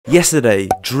Yesterday,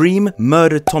 Dream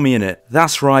murdered Tommyinnit.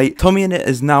 That's right, Tommyinnit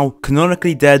is now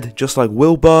canonically dead, just like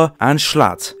Wilbur and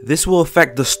jshclatt. This will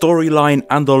affect the storyline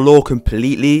and the lore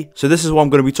completely, so this is what I'm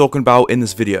going to be talking about in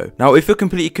this video. Now, if you're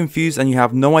completely confused and you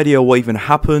have no idea what even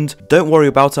happened, don't worry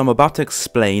about it, I'm about to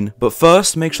explain. But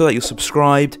first, make sure that you're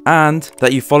subscribed and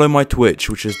that you follow my Twitch,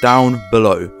 which is down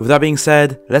below. With that being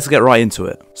said, let's get right into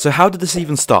it. So how did this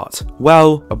even start?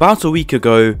 Well, about a week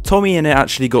ago, Tommyinnit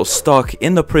actually got stuck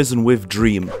in the prison with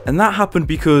Dream. And that happened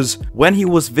because when he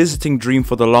was visiting Dream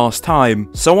for the last time,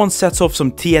 someone set off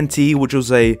some TNT, which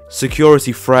was a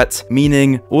security threat,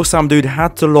 meaning Awesome Dude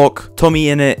had to lock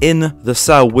Tommyinnit in the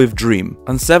cell with Dream.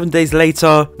 And 7 days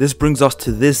later, this brings us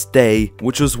to this day,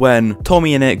 which was when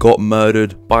Tommyinnit got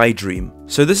murdered by Dream.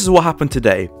 So this is what happened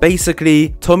today.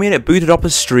 Basically, Tommyinnit booted up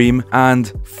his stream and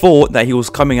thought that he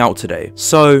was coming out today.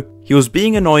 So he was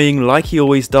being annoying like he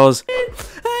always does.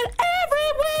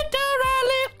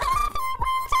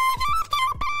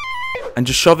 And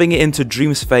just shoving it into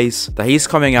Dream's face that he's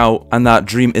coming out and that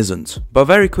Dream isn't. But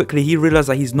very quickly he realized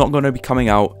that he's not going to be coming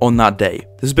out on that day.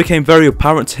 This became very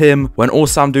apparent to him when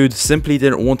Awesome Dude simply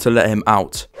didn't want to let him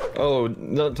out. Oh,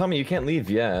 no, Tommy, you can't leave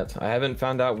yet. I haven't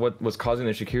found out what was causing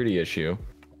the security issue.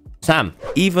 Sam.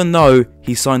 Even though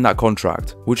he signed that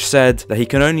contract, which said that he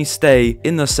can only stay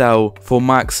in the cell for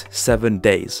max 7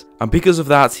 days. And because of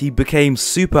that, he became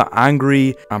super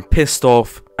angry and pissed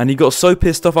off. And he got so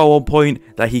pissed off at one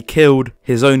point that he killed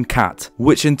his own cat,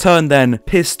 which in turn then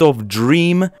pissed off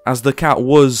Dream, as the cat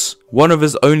was one of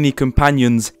his only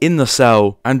companions in the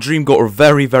cell. And Dream got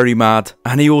very, very mad.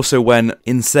 And he also went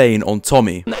insane on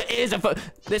Tommy.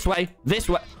 This way.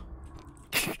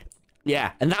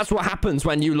 Yeah, and that's what happens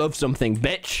when you love something,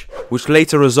 bitch. Which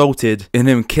later resulted in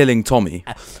him killing Tommy.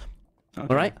 Okay.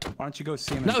 Alright? Why don't you go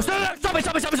see him? No, stop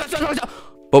it!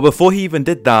 But before he even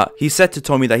did that, he said to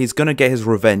Tommy that he's gonna get his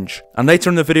revenge. And later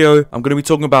in the video, I'm gonna be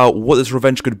talking about what this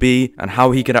revenge could be and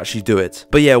how he could actually do it.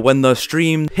 But yeah, when the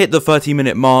stream hit the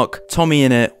 30-minute mark,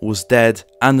 Tommyinnit was dead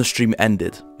and the stream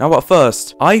ended. Now at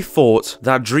first, I thought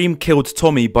that Dream killed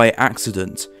Tommy by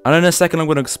accident. And in a second, I'm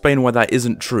going to explain why that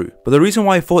isn't true. But the reason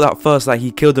why I thought at first that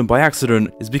he killed him by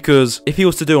accident is because if he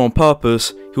was to do it on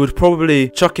purpose, he would probably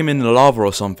chuck him in the lava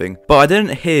or something. But I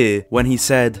didn't hear when he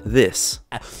said this.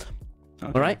 Okay.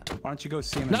 Alright? Why don't you go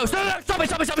see him? No, stop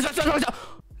it!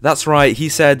 That's right, he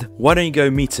said, why don't you go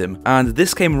meet him? And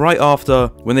this came right after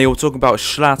when they were talking about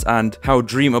jshclatt and how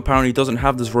Dream apparently doesn't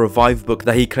have this revive book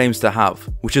that he claims to have,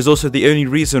 which is also the only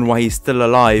reason why he's still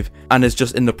alive and is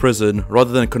just in the prison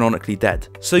rather than canonically dead.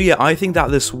 So yeah, I think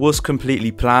that this was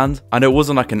completely planned and it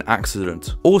wasn't like an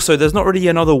accident. Also, there's not really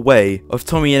another way of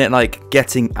Tommyinnit like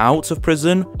getting out of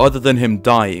prison other than him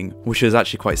dying, which is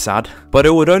actually quite sad. But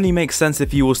it would only make sense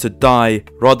if he was to die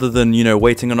rather than, you know,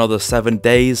 waiting another 7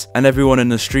 days and everyone in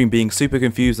the stream being super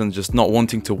confused and just not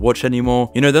wanting to watch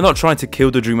anymore. You know, they're not trying to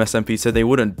kill the Dream SMP, so they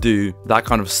wouldn't do that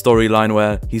kind of storyline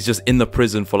where he's just in the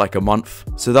prison for like a month.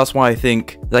 So that's why I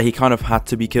think that he kind of had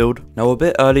to be killed. Now, a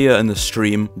bit earlier in the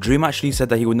stream, Dream actually said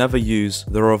that he would never use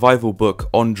the revival book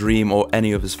on Dream or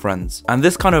any of his friends. And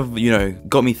this kind of, you know,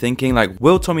 got me thinking, like,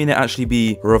 will Tommyinnit actually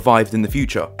be revived in the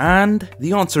future? And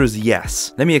the answer is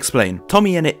yes. Let me explain.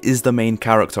 Tommyinnit is the main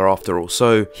character after all,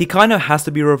 so he kind of has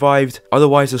to be revived,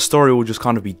 otherwise the story will just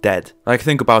kind of be dead. Like,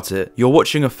 think about it. You're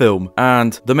watching a film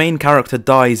and the main character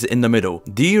dies in the middle.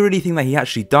 Do you really think that he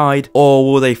actually died,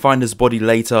 or will they find his body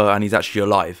later and he's actually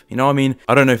alive? You know what I mean?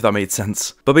 I don't know if that made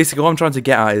sense. But basically what I'm trying to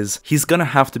get at is he's gonna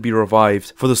have to be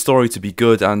revived for the story to be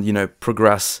good and, you know,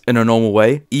 progress in a normal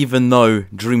way, even though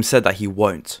Dream said that he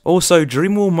won't. Also,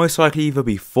 Dream will most likely either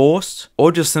be forced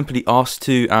or just simply asked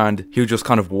to and he'll just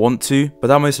kind of want to, but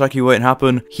that most likely won't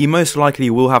happen. He most likely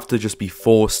will have to just be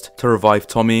forced to revive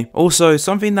Tommy. Also,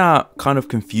 something that kind of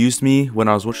confused me when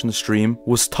I was watching the stream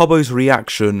was Tubbo's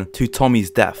reaction to Tommy's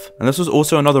death. And this was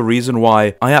also another reason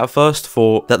why I at first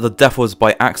thought that the death was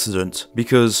by accident,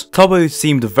 because Tubbo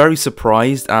seemed very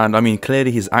surprised, and I mean,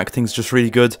 clearly his acting's just really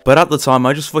good, but at the time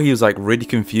I just thought he was like really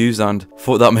confused and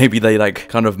thought that maybe they like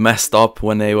kind of messed up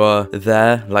when they were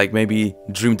there, like maybe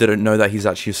Dream didn't know that he's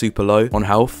actually super low on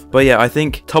health. But yeah, I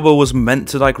think Tubbo was meant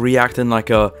to like react in like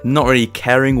a not really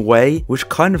caring way, which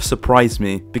kind of surprised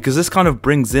me, because this kind of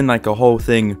brings in like a whole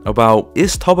thing about,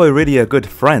 is Tubbo really a good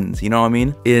friend, you know what I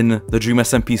mean, in the Dream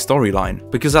SMP storyline?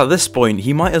 Because at this point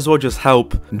he might as well just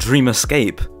help Dream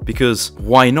escape, because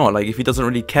why not? Like, if he doesn't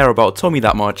really care about Tommy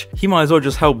that much, he might as well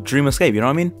just help Dream escape, you know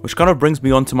what I mean? Which kind of brings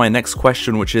me on to my next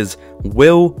question, which is,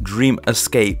 will Dream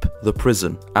escape the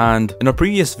prison? And in a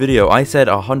previous video, I said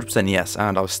 100% yes,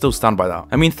 and I'll still stand by that.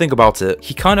 I mean, think about it.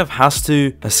 He kind of has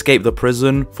to escape the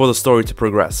prison for the story to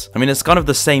progress. I mean, it's kind of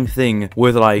the same thing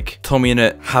with like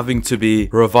Tommyinnit having to be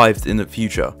revived in the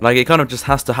future. Like, it kind of just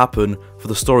has to happen for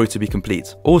the story to be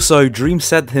complete. Also, Dream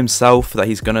said himself that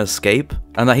he's gonna escape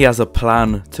and that he has a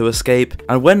plan to escape.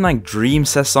 And when like Dream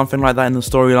says something like that in the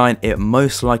storyline, it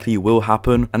most likely will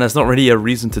happen. And there's not really a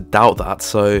reason to doubt that.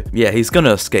 So yeah, he's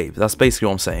gonna escape. That's basically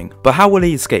what I'm saying. But how will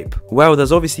he escape? Well,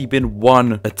 there's obviously been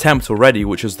one attempt already,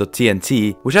 which is the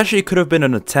TNT, which actually could have been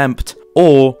an attempt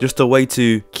or just a way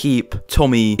to keep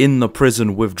Tommy in the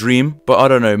prison with Dream, but I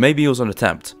don't know, maybe it was an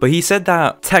attempt. But he said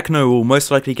that Techno will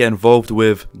most likely get involved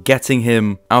with getting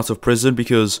him out of prison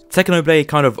because Technoblade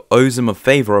kind of owes him a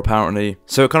favor apparently,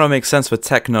 so it kind of makes sense for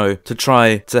Techno to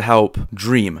try to help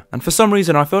Dream. And for some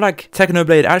reason, I feel like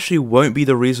Technoblade actually won't be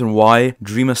the reason why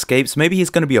Dream escapes. Maybe he's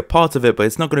going to be a part of it, but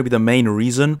it's not going to be the main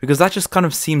reason, because that just kind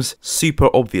of seems super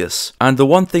obvious. And the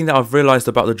one thing that I've realized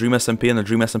about the Dream SMP and the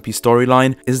Dream SMP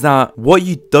storyline is that what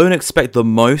you don't expect the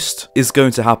most is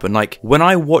going to happen. Like, when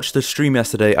I watched the stream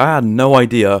yesterday, I had no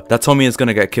idea that Tommy is going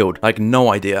to get killed. Like,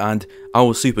 no idea. And I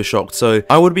was super shocked. So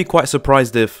I would be quite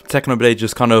surprised if Technoblade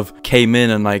just kind of came in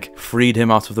and like freed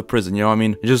him out of the prison, you know what I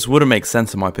mean? It just wouldn't make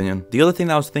sense in my opinion. The other thing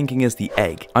that I was thinking is the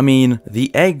egg. I mean,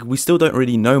 the egg we still don't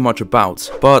really know much about,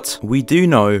 but we do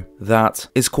know that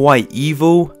it's quite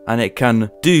evil and it can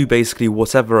do basically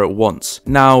whatever it wants.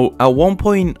 Now, at one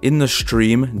point in the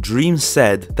stream, Dream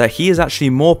said that he is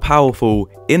actually more powerful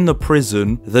in the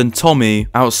prison than Tommy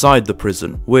outside the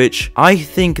prison, which I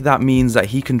think that means that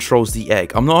he controls the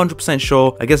egg. I'm not 100%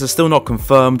 sure. I guess it's still not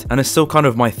confirmed and it's still kind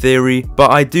of my theory,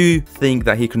 but I do think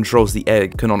that he controls the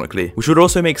egg canonically, which would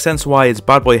also make sense why it's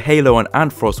Bad Boy Halo and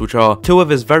Antfrost, which are two of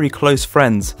his very close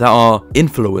friends that are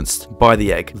influenced by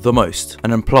the egg the most,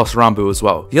 and then plus Rambo as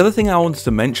well. The other thing I wanted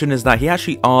to mention is that he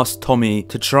actually asked Tommy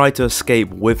to try to escape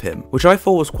with him, which I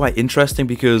thought was quite interesting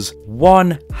because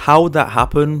one, how would that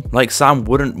happen? Like, Sam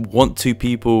wouldn't want two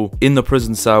people in the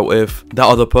prison cell if that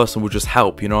other person would just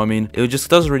help, you know what I mean? It just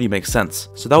doesn't really make sense.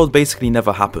 So that would basically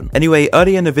never happen. Anyway,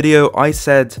 earlier in the video, I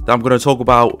said that I'm going to talk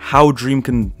about how Dream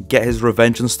can get his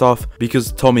revenge and stuff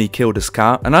because Tommy killed his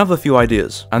cat, and I have a few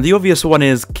ideas. And the obvious one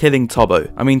is killing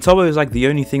Tubbo. I mean, Tubbo is like the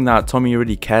only thing that Tommy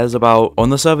really cares about on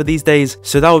the server these days,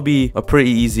 so that would be a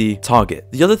pretty easy target.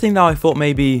 The other thing that I thought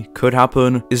maybe could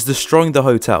happen is destroying the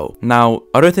hotel. Now,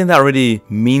 I don't think that really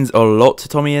means a lot to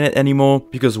Tommyinnit anymore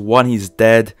because one, he's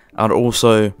dead, and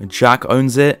also Jack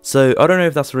owns it, so I don't know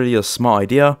if that's really a smart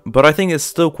idea, but I think it's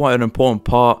still quite an important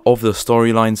part of the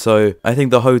storyline, so I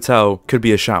think the hotel could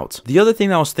be a shout. The other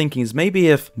thing I was thinking is maybe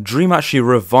if Dream actually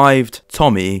revived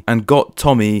Tommy and got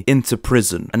Tommy into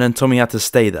prison, and then Tommy had to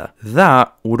stay there,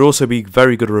 that would also be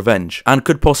very good revenge, and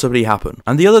could possibly happen.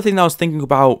 And the other thing that I was thinking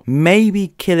about, maybe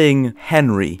killing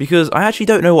Henry, because I actually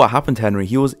don't know what happened to Henry.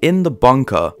 He was in the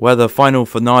bunker where the final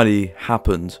finale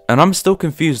happened, and I'm still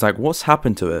confused, like, what's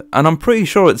happened to it? And I'm pretty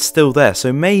sure it's still there,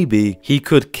 so maybe he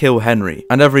could kill Henry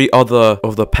and every other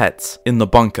of the pets in the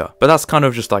bunker, but that's kind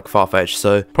of just like far-fetched,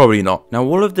 so probably not. Now,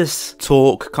 all of this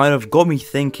talk kind of got me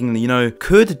thinking, you know,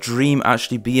 could Dream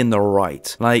actually be in the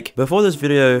right? Like, before this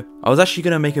video, I was actually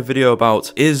going to make a video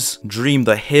about, is Dream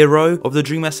the hero of the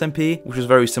Dream SMP, which is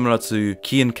very similar to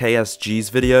Key and KSG's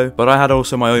video, but I had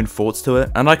also my own thoughts to it,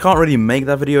 and I can't really make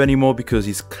that video anymore because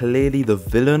he's clearly the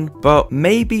villain, but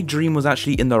maybe Dream was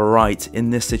actually in the right in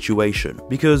this situation,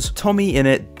 because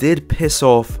Tommyinnit did piss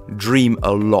off Dream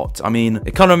a lot. I mean,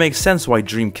 it kind of makes sense why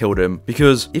Dream killed him,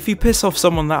 because if you piss off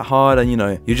someone that hard and, you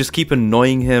know, you just keep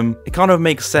annoying him, it kind of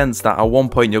makes sense that at one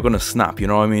point you're going to snap, you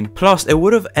know what I mean? Plus, it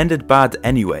would have ended bad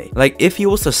anyway. Like, if he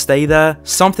was to stay there,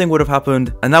 something would have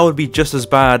happened, and that would be just as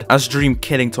bad as Dream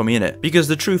killing Tommyinnit. Because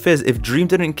the truth is, if Dream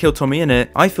didn't kill Tommyinnit,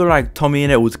 I feel like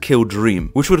Tommyinnit would kill Dream,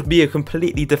 which would be a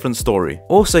completely different story.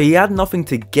 Also, he had nothing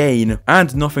to gain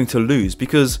and nothing to lose,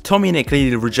 because Tommyinnit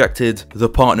clearly rejected the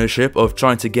partnership of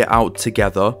trying to get out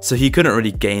together, so he couldn't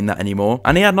really gain that anymore.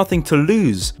 And he had nothing to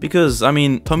lose, because, I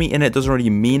mean, Tommyinnit doesn't really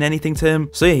mean anything to him,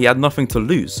 so yeah, he had nothing to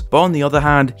lose. But on the other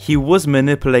hand, he was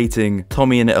manipulating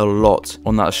Tommyinnit a lot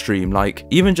on that stream. Like,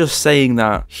 even just saying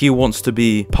that he wants to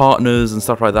be partners and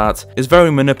stuff like that is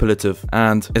very manipulative,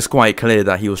 and it's quite clear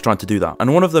that he was trying to do that.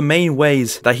 And one of the main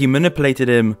ways that he manipulated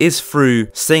him is through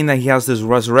saying that he has this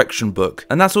resurrection book,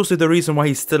 and that's also the reason why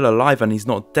he's still alive and he's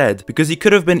not dead, because he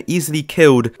could have been easily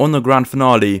killed on the grand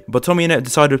finale, but Tommyinnit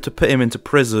decided to put him into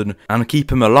prison and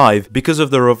keep him alive because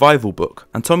of the revival book.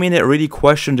 And Tommyinnit really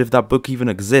questioned if that book even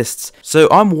exists. So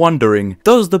I'm wondering,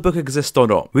 does the book exist or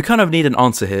not? We kind of need an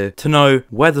answer here to know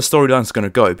where the storyline's going to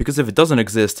go, because if it doesn't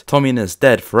exist, Tommyinnit's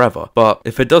dead forever. But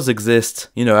if it does exist,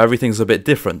 you know, everything's a bit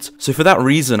different. So for that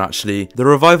reason, actually, the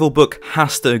revival book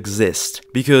has to exist,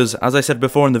 because as I said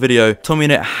before in the video,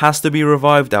 Tommyinnit has to be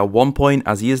revived at one point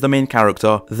as he is the main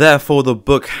character, therefore the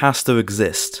book has to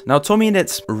exist. Now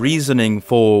Tommyinnit's reasoning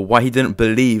for why he didn't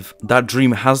believe that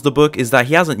Dream has the book is that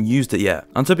he hasn't used it yet.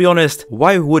 And to be honest,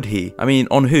 why would he? I mean,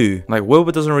 on who? Like,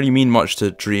 Wilbur doesn't really mean much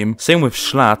to Dream, same with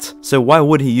jshclatt, so why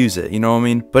would he use it, you know what I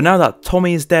mean? But now that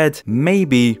Tommy is dead,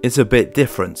 maybe it's a bit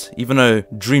different, even though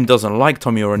Dream doesn't like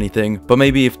Tommy or anything, but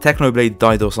maybe if Technoblade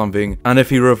died or something, and if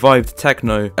he revived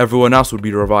Techno, everyone else would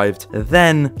be revived,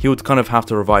 then he would kind of have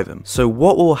to revive him. So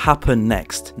what will happen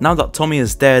next? Now that Tommy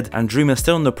is dead and Dream is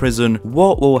still in the prison,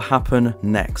 what will happen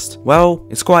next? Well,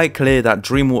 it's quite clear that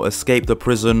Dream will escape the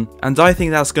prison, and I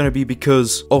think that's going to be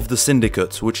because of the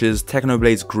Syndicate, which is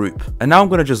Technoblade's group. And now I'm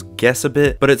going to just guess a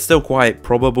bit, but it's still quite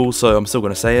probable, so I'm still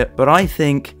going to say it. But I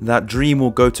think that Dream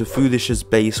will go to Foolish's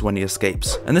base when he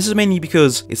escapes. And this is mainly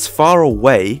because it's far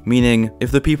away, meaning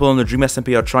if the people on the Dream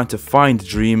SMP are trying to find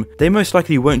Dream, they most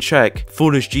likely won't check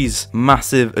Foolish G's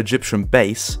massive Egyptian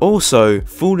base. Also,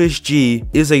 Foolish G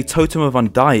is a totem of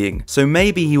undying, so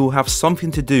maybe he will have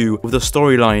something to do with the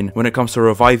storyline when it comes to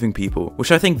reviving people,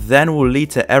 which I think then will lead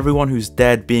to everyone who's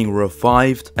dead being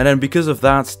revived, and then because of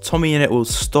that, Tommyinnit will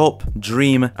stop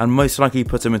Dream and most likely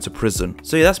put him into prison.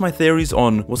 So yeah, that's my theories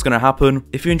on what's going to happen.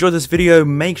 If you enjoyed this video,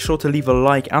 make sure to leave a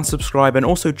like and subscribe, and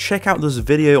also check out this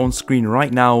video on screen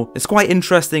right now. It's quite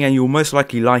interesting and you'll most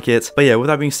likely like it. But yeah, with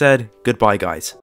that being said, goodbye guys.